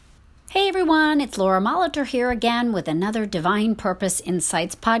Hey everyone, it's Laura Molitor here again with another Divine Purpose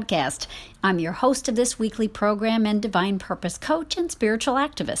Insights podcast. I'm your host of this weekly program and Divine Purpose coach and spiritual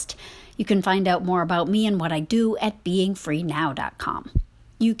activist. You can find out more about me and what I do at beingfreenow.com.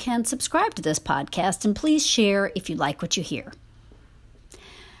 You can subscribe to this podcast and please share if you like what you hear.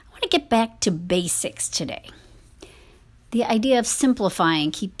 I want to get back to basics today. The idea of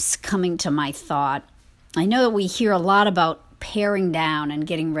simplifying keeps coming to my thought. I know that we hear a lot about paring down and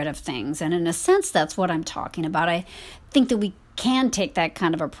getting rid of things. And in a sense, that's what I'm talking about. I think that we can take that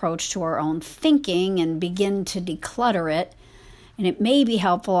kind of approach to our own thinking and begin to declutter it. And it may be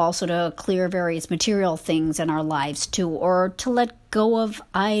helpful also to clear various material things in our lives too, or to let go of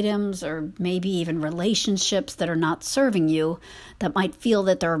items or maybe even relationships that are not serving you, that might feel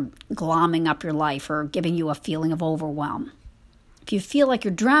that they're glomming up your life or giving you a feeling of overwhelm. If you feel like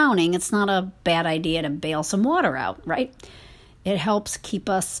you're drowning, it's not a bad idea to bail some water out, right? It helps keep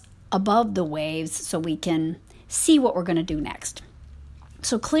us above the waves so we can see what we're going to do next.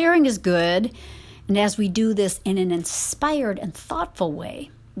 So clearing is good, and as we do this in an inspired and thoughtful way,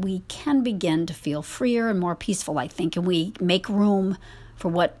 we can begin to feel freer and more peaceful, I think, and we make room for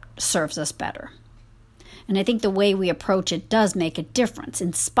what serves us better. And I think the way we approach it does make a difference,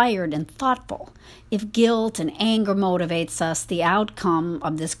 inspired and thoughtful. If guilt and anger motivates us, the outcome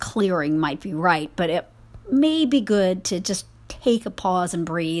of this clearing might be right, but it may be good to just take a pause and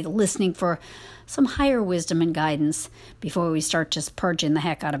breathe, listening for some higher wisdom and guidance before we start just purging the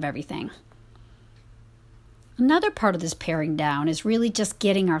heck out of everything. Another part of this paring down is really just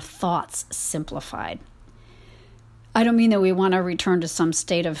getting our thoughts simplified. I don't mean that we want to return to some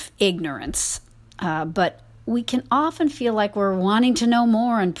state of ignorance, but we can often feel like we're wanting to know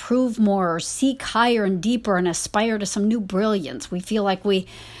more and prove more or seek higher and deeper and aspire to some new brilliance. We feel like we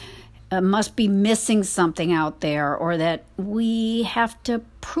must be missing something out there, or that we have to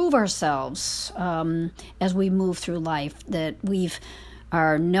prove ourselves as we move through life, that we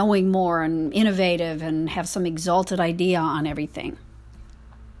are knowing more and innovative and have some exalted idea on everything.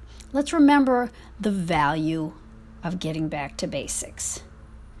 Let's remember the value of getting back to basics.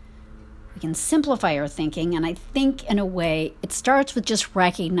 We can simplify our thinking, and I think in a way it starts with just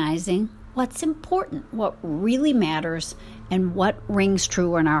recognizing what's important, what really matters, and what rings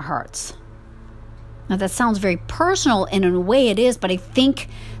true in our hearts. Now that sounds very personal, and in a way it is, but I think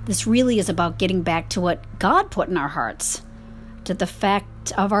this really is about getting back to what God put in our hearts, to the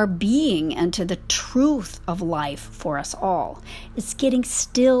fact of our being, and to the truth of life for us all. It's getting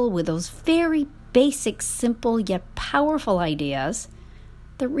still with those very basic, simple, yet powerful ideas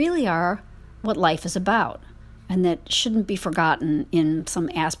that really are what life is about, and that shouldn't be forgotten in some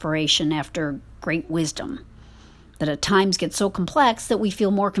aspiration after great wisdom, that at times get so complex that we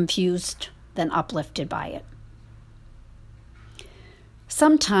feel more confused than uplifted by it.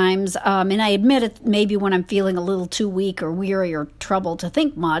 Sometimes, and I admit it, maybe when I'm feeling a little too weak or weary or troubled to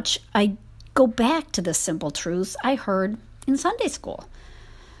think much, I go back to the simple truths I heard in Sunday school.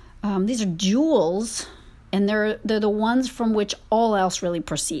 These are jewels, and they're the ones from which all else really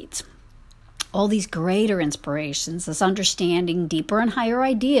proceeds. All these greater inspirations, this understanding, deeper and higher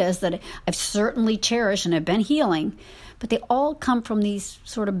ideas that I've certainly cherished and have been healing, but they all come from these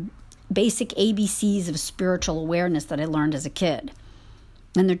sort of basic ABCs of spiritual awareness that I learned as a kid.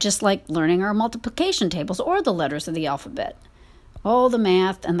 And they're just like learning our multiplication tables or the letters of the alphabet. All the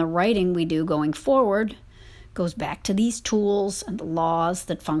math and the writing we do going forward goes back to these tools and the laws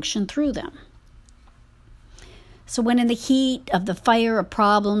that function through them. So when in the heat of the fire of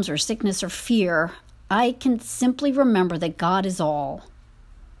problems or sickness or fear, I can simply remember that God is all.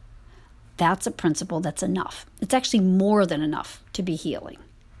 That's a principle that's enough. It's actually more than enough to be healing.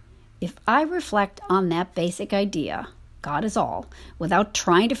 If I reflect on that basic idea, God is all, without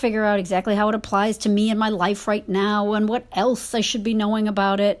trying to figure out exactly how it applies to me in my life right now and what else I should be knowing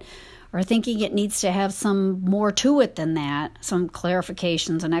about it, or thinking it needs to have some more to it than that, some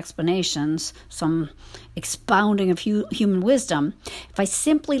clarifications and explanations, some expounding of human wisdom, if I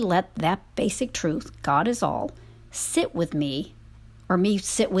simply let that basic truth, God is all, sit with me, or me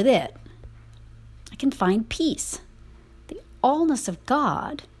sit with it, I can find peace. The allness of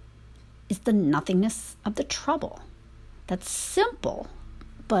God is the nothingness of the trouble. That's simple,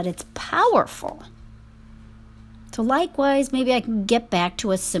 but it's powerful. So likewise, maybe I can get back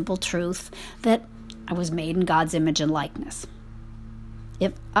to a simple truth that I was made in God's image and likeness.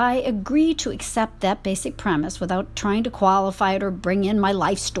 If I agree to accept that basic premise without trying to qualify it or bring in my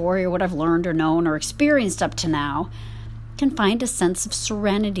life story or what I've learned or known or experienced up to now, I can find a sense of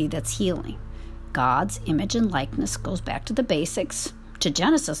serenity that's healing. God's image and likeness goes back to the basics, to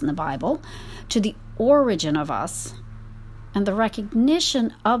Genesis in the Bible, to the origin of us, And the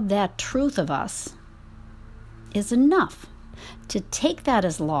recognition of that truth of us is enough to take that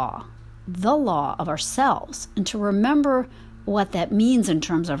as law, the law of ourselves, and to remember what that means in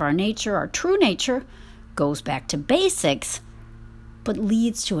terms of our nature. Our true nature goes back to basics, but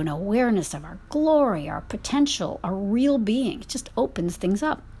leads to an awareness of our glory, our potential, our real being. It just opens things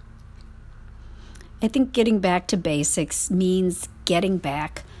up. I think getting back to basics means getting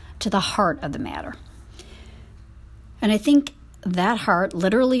back to the heart of the matter. And I think that heart,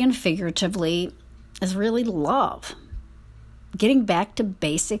 literally and figuratively, is really love. Getting back to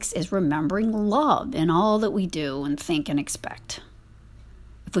basics is remembering love in all that we do and think and expect.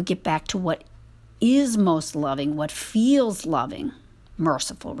 If we get back to what is most loving, what feels loving,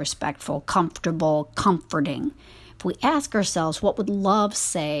 merciful, respectful, comfortable, comforting, if we ask ourselves, what would love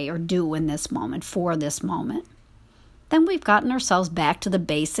say or do in this moment, for this moment, then we've gotten ourselves back to the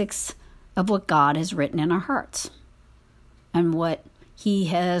basics of what God has written in our hearts. And what He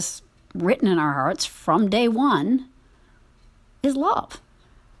has written in our hearts from day one is love.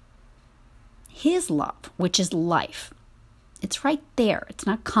 His love, which is life. It's right there. It's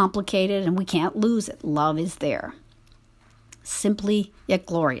not complicated and we can't lose it. Love is there. Simply yet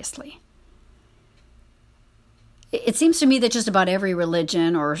gloriously. It seems to me that just about every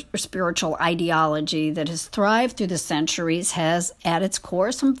religion or spiritual ideology that has thrived through the centuries has at its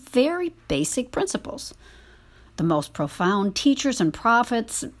core some very basic principles. The most profound teachers and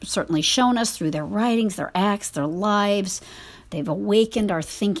prophets certainly shown us through their writings, their acts, their lives. They've awakened our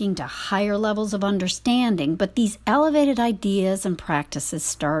thinking to higher levels of understanding. But these elevated ideas and practices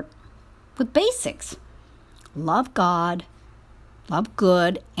start with basics. Love God, love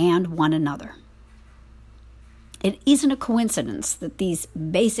good, and one another. It isn't a coincidence that these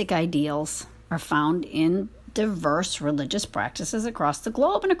basic ideals are found in diverse religious practices across the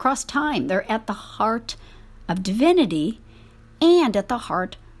globe and across time. They're at the heart of divinity and at the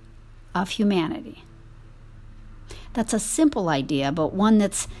heart of humanity. That's a simple idea, but one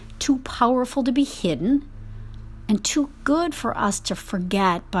that's too powerful to be hidden and too good for us to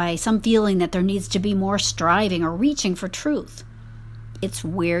forget by some feeling that there needs to be more striving or reaching for truth. It's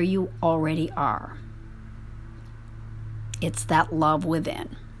where you already are. It's that love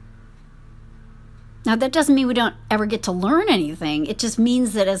within. Now, that doesn't mean we don't ever get to learn anything. It just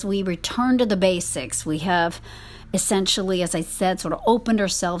means that as we return to the basics, we have essentially, as I said, sort of opened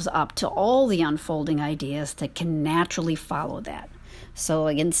ourselves up to all the unfolding ideas that can naturally follow that. So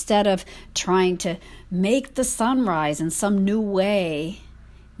instead of trying to make the sun rise in some new way,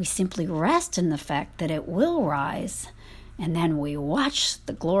 we simply rest in the fact that it will rise, and then we watch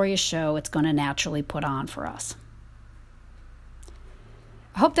the glorious show it's going to naturally put on for us.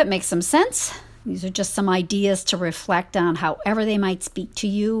 I hope that makes some sense. These are just some ideas to reflect on, however they might speak to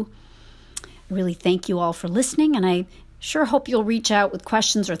you. I really thank you all for listening, and I sure hope you'll reach out with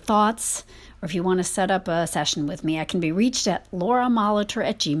questions or thoughts, or if you want to set up a session with me, I can be reached at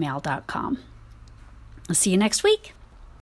lauramolitor@gmail.com. I'll see you next week.